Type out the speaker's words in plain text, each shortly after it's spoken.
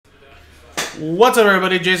What's up,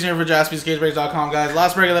 everybody? Jason here for JaspysCaseBreaks.com, guys.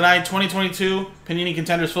 Last break of the night, 2022 Panini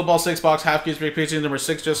Contenders Football 6-box half case break page number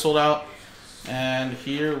 6 just sold out. And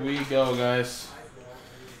here we go, guys.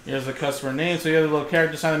 Here's the customer name. So you have a little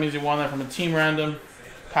character sign. That means you won that from a team random.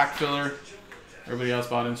 Pack filler. Everybody else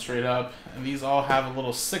bought in straight up. And these all have a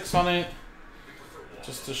little 6 on it.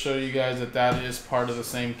 Just to show you guys that that is part of the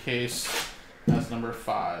same case as number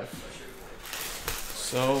 5.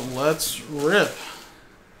 So let's rip.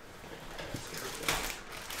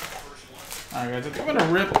 Alright, guys, I think I'm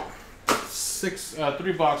gonna rip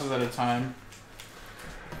 3 boxes at a time.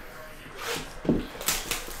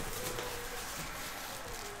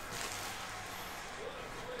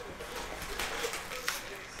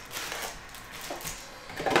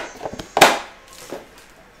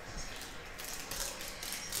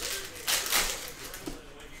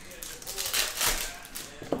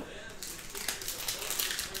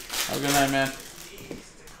 Have a good night, man.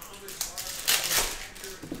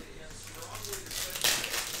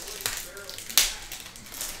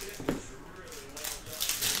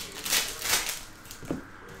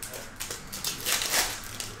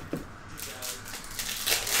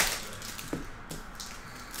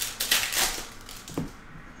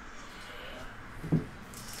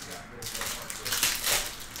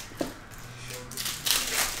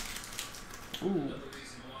 Ooh,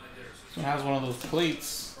 this one has one of those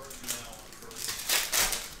plates.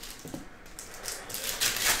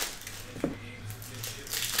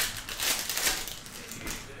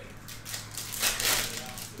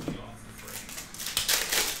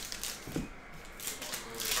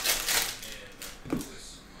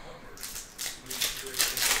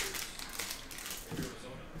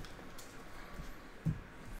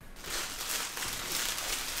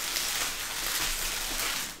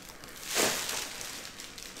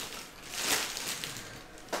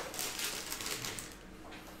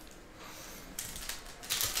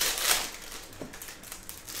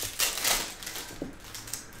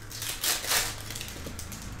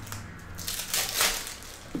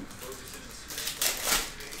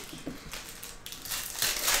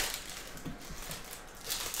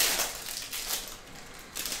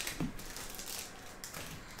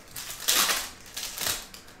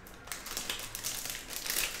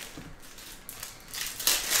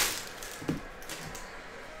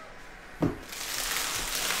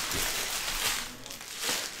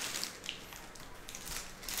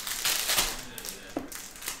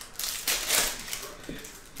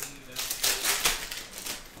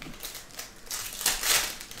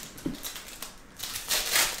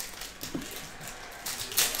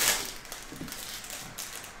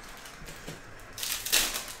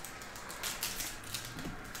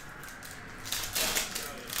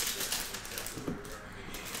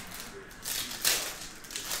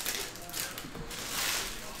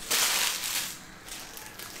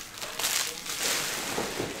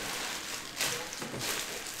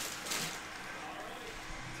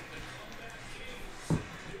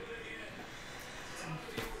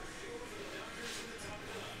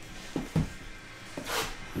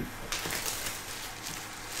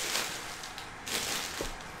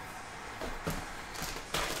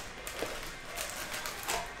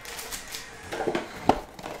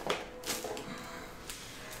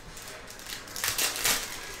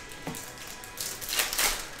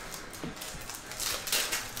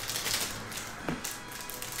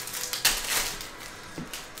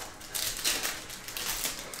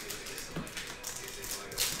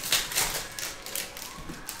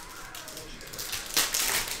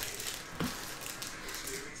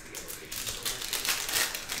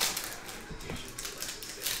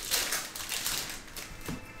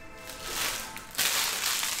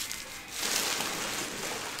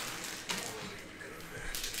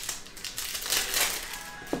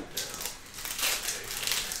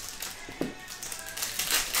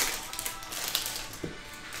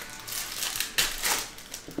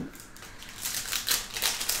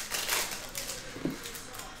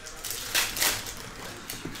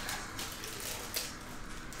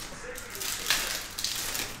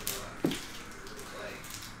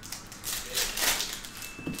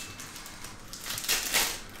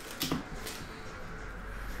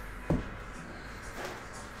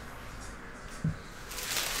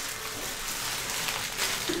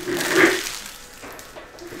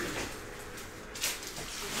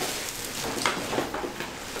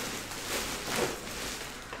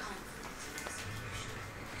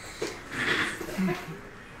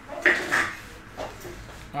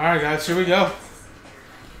 Alright, guys, here we go.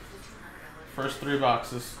 First 3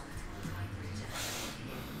 boxes.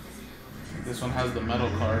 This one has the metal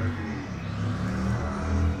card.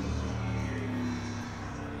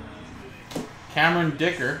 Cameron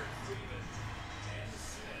Dicker.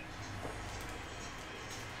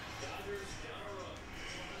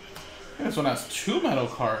 This one has 2 metal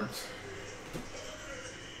cards.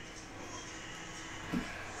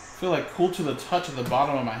 Feel like cool to the touch at the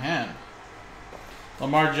bottom of my hand.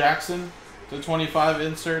 Lamar Jackson, the 25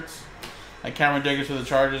 inserts. Like Cameron Dicker for the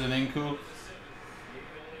Chargers and Inku.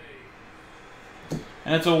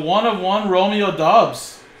 And it's a 1/1 Romeo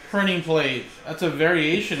Doubs printing plate. That's a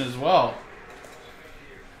variation as well.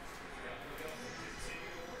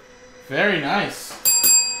 Very nice.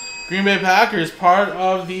 Green Bay Packers, part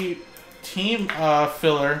of the team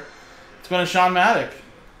filler. It's going to Sean Maddock.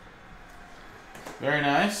 Very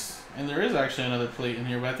nice. And there is actually another plate in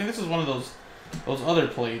here, but I think this is one of those other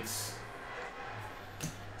plates.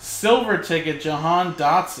 Silver ticket, Jahan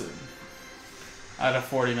Dotson out of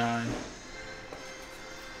 49.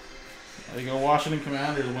 There you go, Washington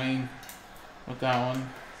Commanders, Wayne, with that one.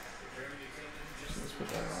 So let's put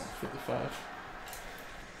that on 55.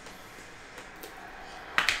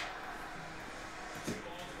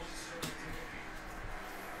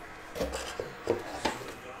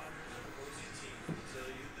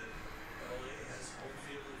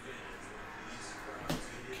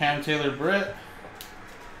 Cam Taylor-Britt.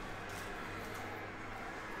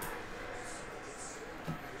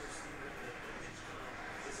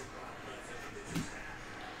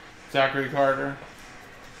 Zachary Carter.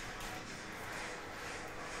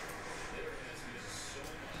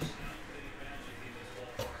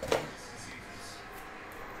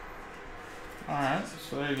 Alright,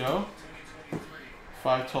 so there you go.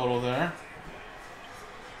 5 total there.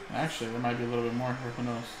 Actually, there might be a little bit more here, who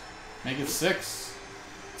knows. Make it 6.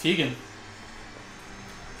 Teagan.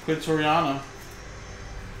 Quid Soriano.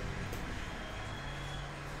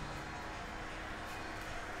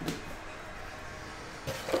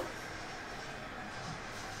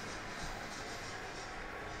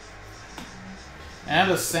 And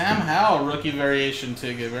a Sam Howell rookie variation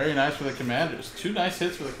ticket. Very nice for the Commanders. 2 nice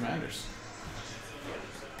hits for the Commanders.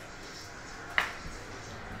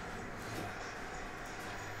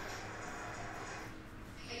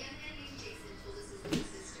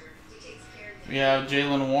 We have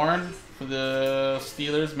Jaylen Warren for the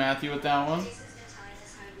Steelers. Matthew with that one.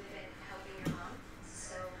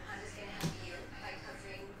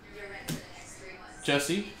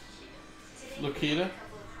 Jesse. Lukita.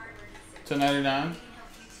 /99.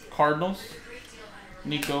 Cardinals.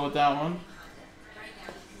 Nico with that one.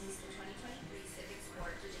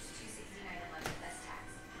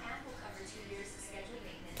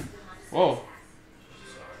 Whoa.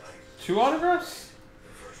 2 autographs?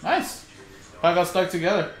 Nice. I got stuck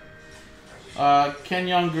together.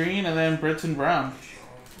 Kenyon Green and then Britton Brown.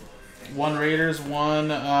 1 Raiders,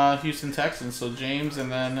 1 Houston Texans. So James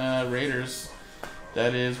and then Raiders.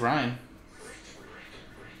 That is Ryan.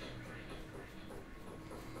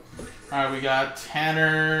 Alright, we got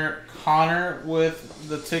Tanner Connor with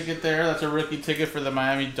the ticket there. That's a rookie ticket for the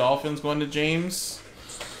Miami Dolphins going to James.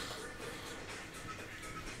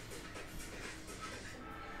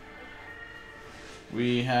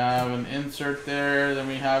 We have an insert there. Then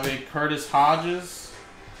we have a Curtis Hodges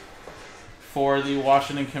for the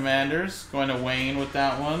Washington Commanders. Going to Wayne with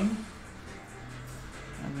that one.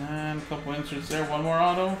 And then a couple inserts there. 1 more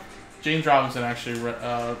auto. James Robinson actually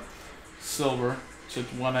silver to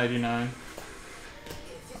 199.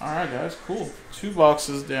 Alright guys, cool. 2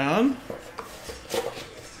 boxes down.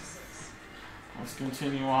 Let's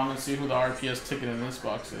continue on and see who the RPS ticket in this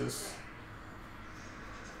box is.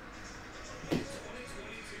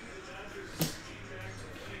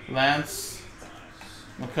 Lance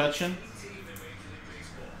McCutcheon.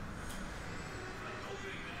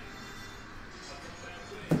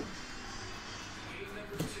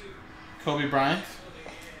 Kobe Bryant.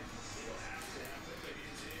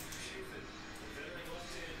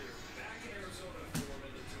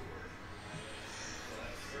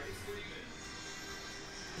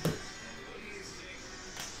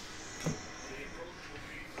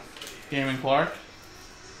 Damon Clark.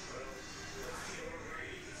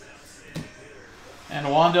 And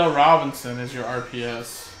Wandale Robinson is your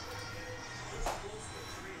RPS.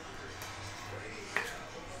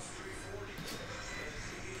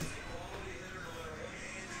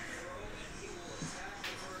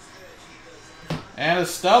 And a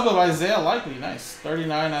stub of Isaiah Likely. Nice.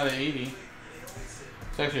 39 out of 80.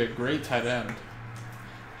 It's actually a great tight end.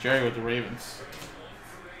 Jerry with the Ravens.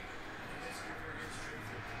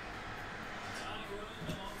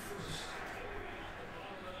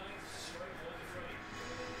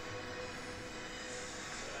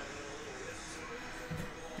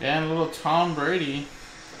 And a little Tom Brady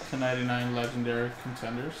 /99 legendary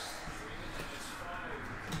contenders.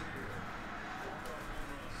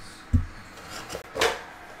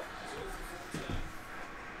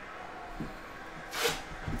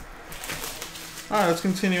 Alright, let's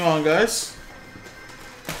continue on, guys.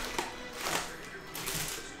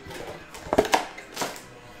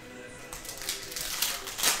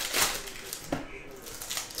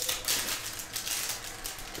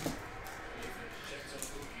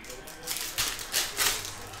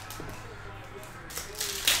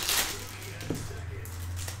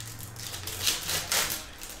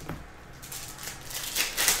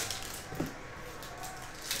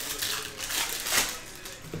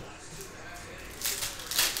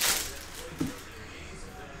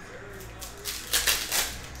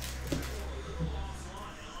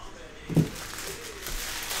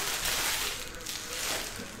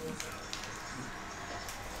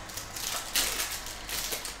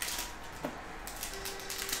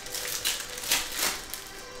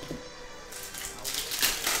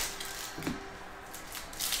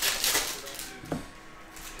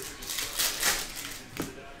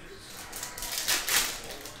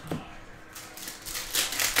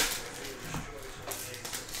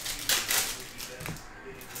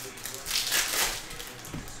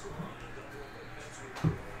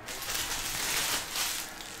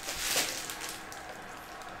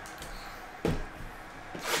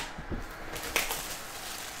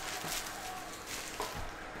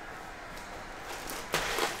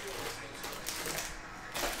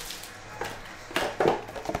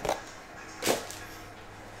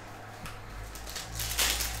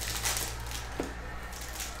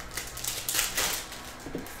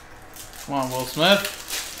 Come on, Will Smith.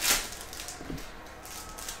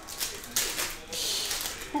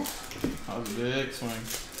 That was a big swing.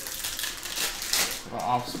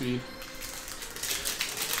 Off speed.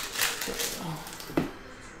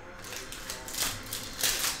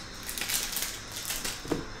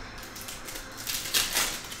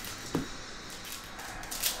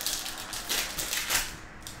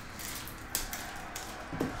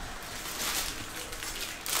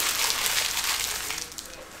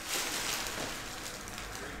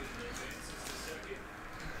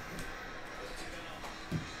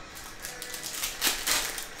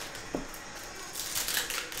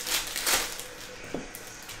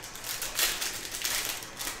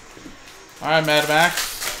 All right, Mad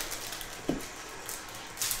Max.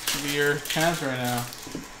 Give me your chance right now.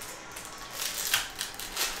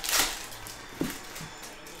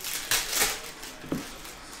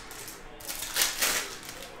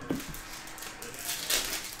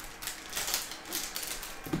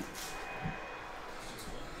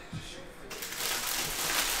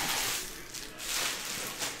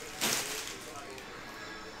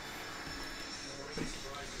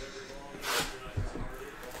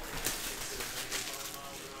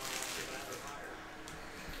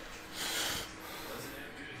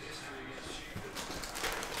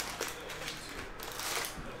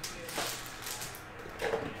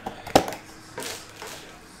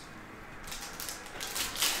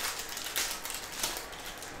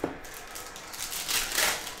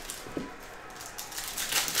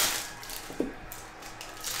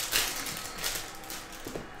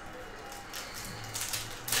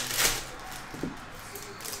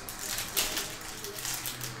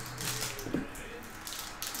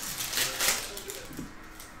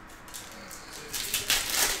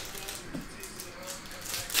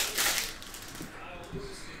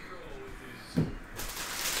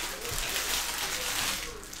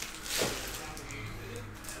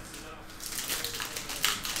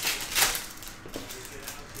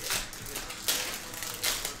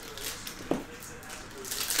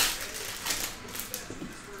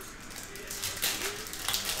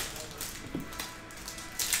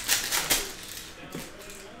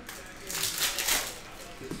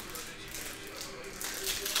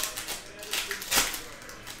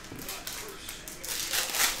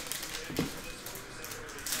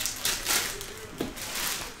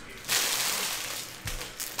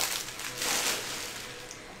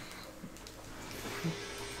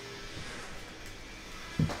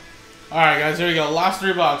 All right, guys, here we go. Last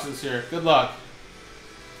 3 boxes here. Good luck.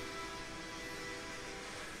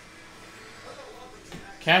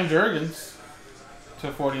 Cam Jurgens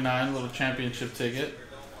to 49, little championship ticket.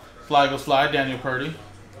 Fly goes fly, Daniel Purdy.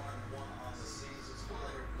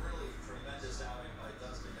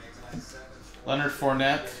 Leonard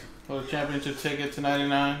Fournette, little championship ticket to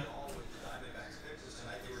 99.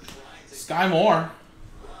 Sky Moore,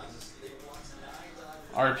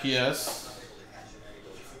 RPS.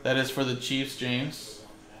 That is for the Chiefs, James.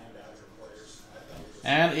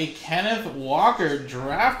 And a Kenneth Walker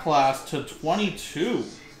draft class to 22.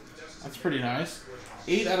 That's pretty nice.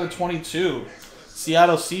 8 out of 22.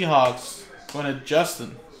 Seattle Seahawks going to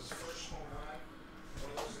Justin.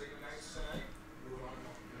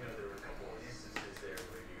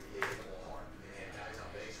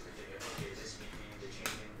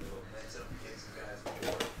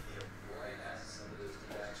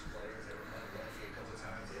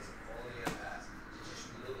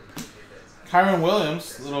 Kyron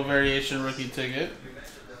Williams, little variation rookie ticket.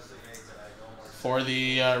 For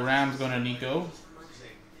the Rams, going to Nico.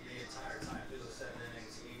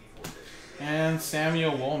 And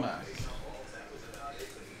Samuel Womack.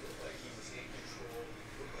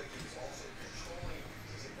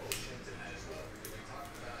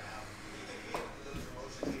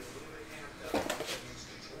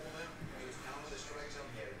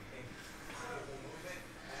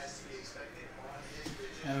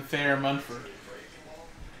 And Thayer Munford.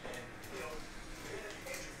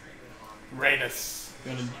 Raiders.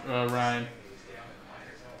 Going to Ryan.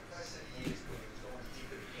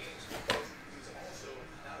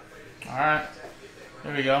 Alright.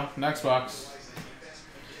 There we go. Next box.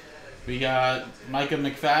 We got Micah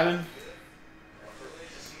McFadden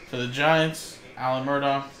for the Giants. Alan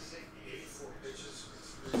Murdoch.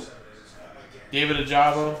 David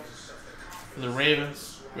Ajabo for the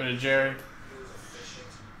Ravens. Go to Jerry.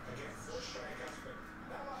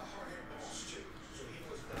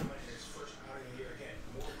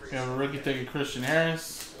 We have a rookie ticket, Christian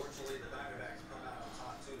Harris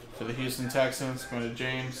for the Houston Texans. Going to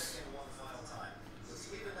James.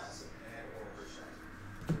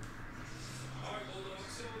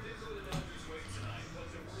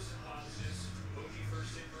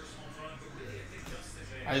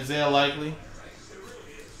 Isaiah Likely.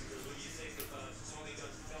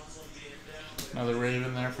 Another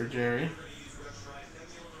Raven there for Jerry.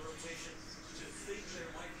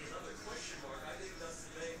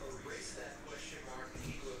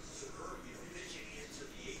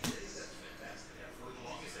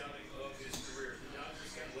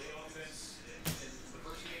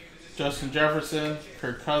 Justin Jefferson,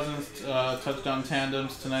 Kirk Cousins, touchdown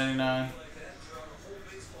tandems to 99.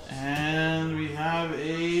 And we have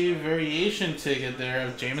a variation ticket there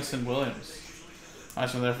of Jameson Williams.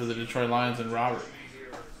 Nice one there for the Detroit Lions and Robert.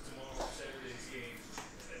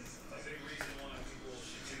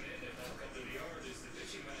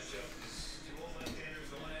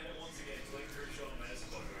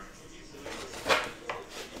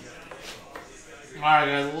 Alright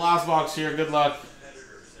guys, last box here. Good luck.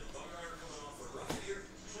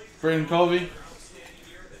 Braden Colby.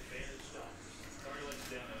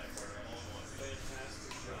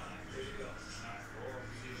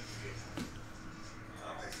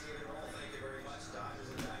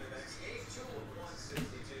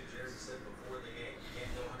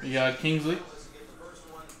 We got Kingsley.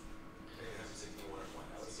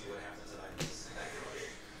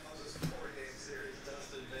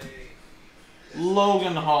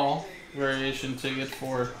 Logan Hall, variation ticket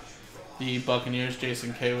for the Buccaneers.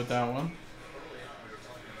 Jason K with that one.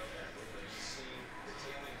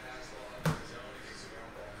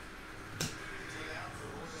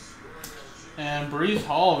 And Breece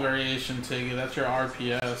Hall variation ticket. That's your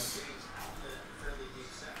RPS.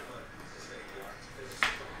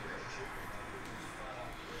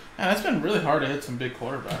 Man, it's been really hard to hit some big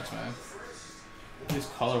quarterbacks, man. These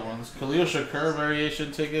color ones. Khalil Shakur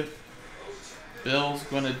variation ticket. Bills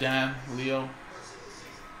going to Dan, Leo.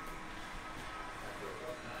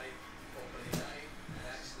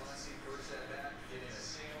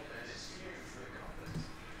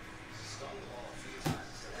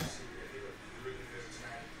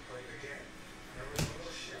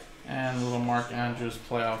 And a little Mark Andrews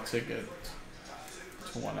playoff ticket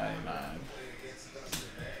to 199.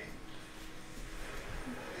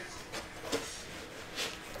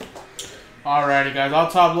 Alrighty guys, I'll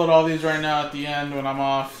top load all these right now at the end when I'm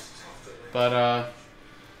off. But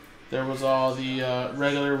there was all the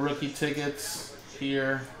regular rookie tickets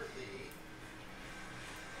here.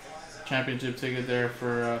 Championship ticket there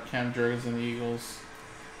for Cam Jurgens and the Eagles.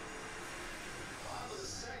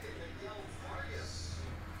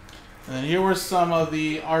 And then here were some of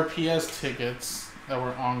the RPS tickets that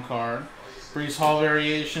were on card. Breece Hall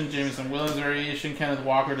variation, Jameson Williams variation, Kenneth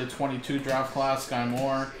Walker to 22 draft class, Sky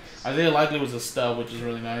Moore. Isaiah Likely was a stub, which is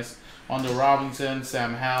really nice. Wando Robinson,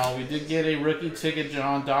 Sam Howell. We did get a rookie ticket,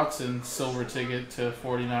 John Dotson, silver ticket to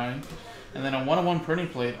 49. And then a 1-on-1 printing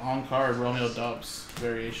plate on card, Romeo Doubs,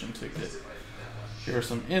 variation ticket. Here are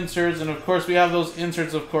some inserts. And of course, we have those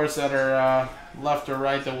inserts, of course, that are left or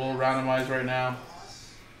right that we'll randomize right now.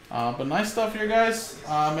 But nice stuff here, guys.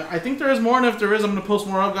 I think there is more, and if there is, I'm going to post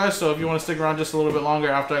more up, guys. So if you want to stick around just a little bit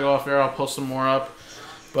longer after I go off air, I'll post some more up.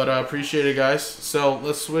 But I appreciate it, guys. So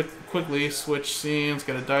let's quickly switch scenes,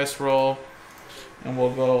 get a dice roll, and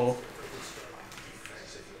we'll go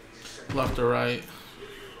left or right.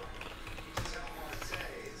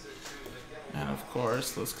 And of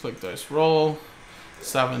course, let's click dice roll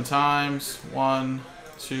 7 times. 1,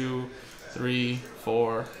 2, 3,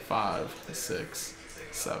 4, 5, 6,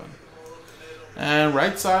 7. And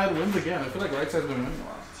right side wins again. I feel like right side's been winning a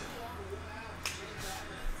lot.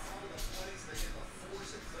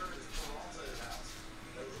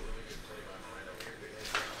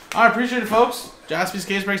 I appreciate it, folks.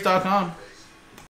 JaspysCaseBreaks.com.